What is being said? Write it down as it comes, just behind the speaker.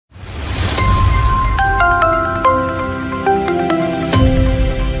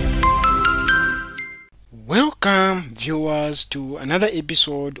us to another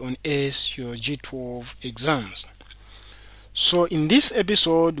episode on ACE your G12 exams. So in this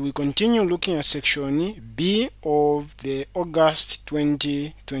episode we continue looking at section B of the August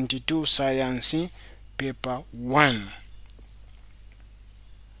 2022 Science Paper 1.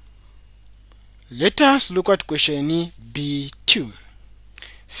 Let us look at question B2.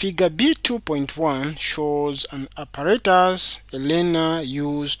 Figure B2.1 shows an apparatus a learner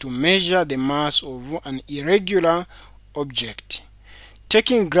used to measure the mass of an irregular object.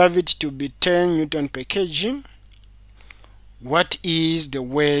 Taking gravity to be 10 Newton per kg, what is the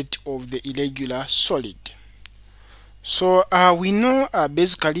weight of the irregular solid? So we know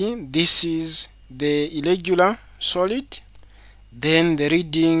basically this is the irregular solid. Then the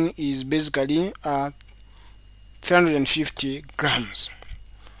reading is basically 350 grams.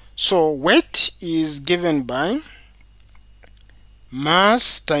 So weight is given by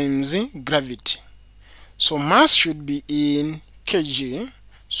mass times gravity. So mass should be in kg.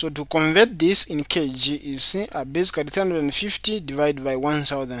 So to convert this in kg is basically 350 divided by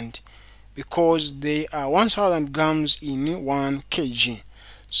 1000, because they are 1000 grams in 1 kg.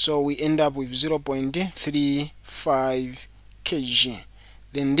 So we end up with 0.35 kg.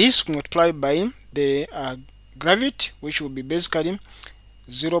 Then this multiplied by the gravity, which will be basically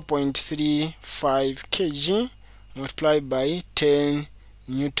 0.35 kg multiplied by 10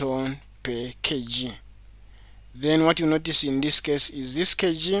 Newton per kg. Then what you notice in this case is this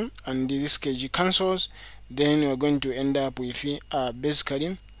kg and this kg cancels. Then we're going to end up with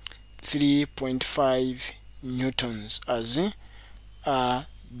basically 3.5 newtons as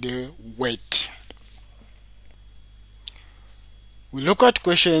the weight. We look at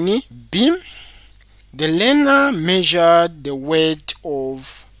question B. The learner measured the weight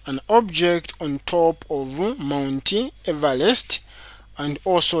of an object on top of Mount Everest and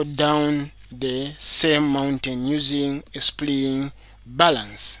also down the same mountain using a spring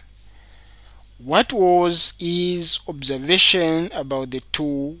balance. What was his observation about the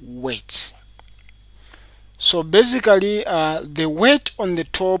two weights? So basically the weight on the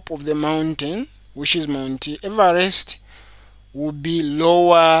top of the mountain, which is Mount Everest, will be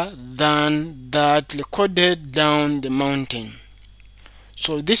lower than that recorded down the mountain.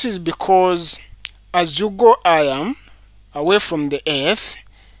 So this is because as you go higher away from the earth,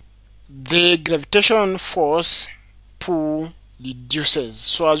 the gravitational force pull reduces.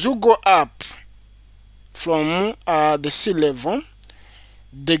 So as you go up from the sea level,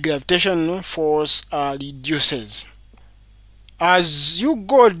 the gravitational force reduces. As you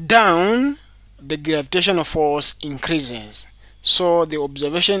go down, the gravitational force increases. So the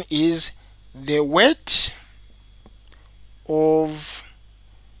observation is the weight of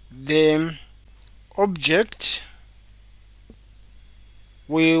the object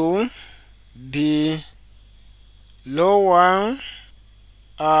will be lower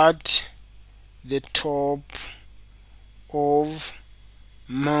at the top of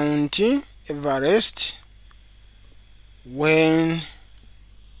Mount Everest when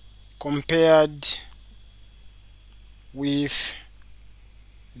compared with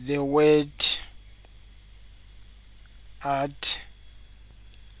the weight at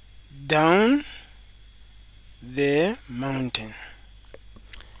down the mountain.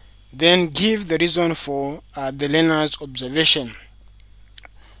 Then give the reason for the learner's observation.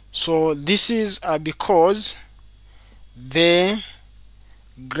 So this is because the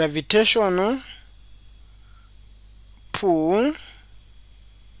gravitational pull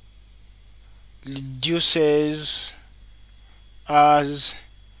reduces as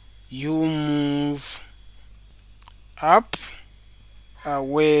you move up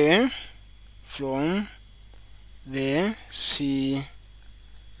away from the sea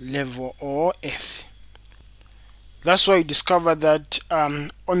level or earth. That's why you discover that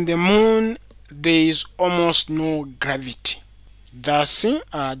on the moon there is almost no gravity. That's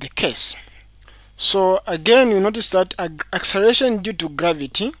the case. So again, you notice that acceleration due to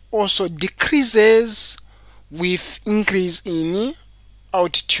gravity also decreases with increase in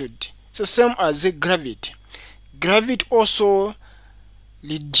altitude. It's the same as the gravity. Gravity also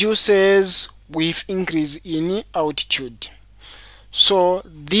reduces with increase in altitude. So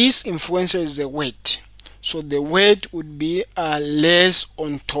this influences the weight. So the weight would be less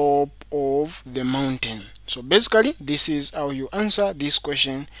on top of the mountain. So basically this is how you answer this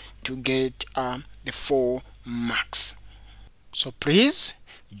question to get the 4 marks. So please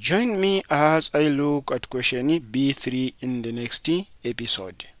join me as I look at question B3 in the next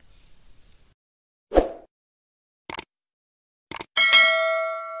episode.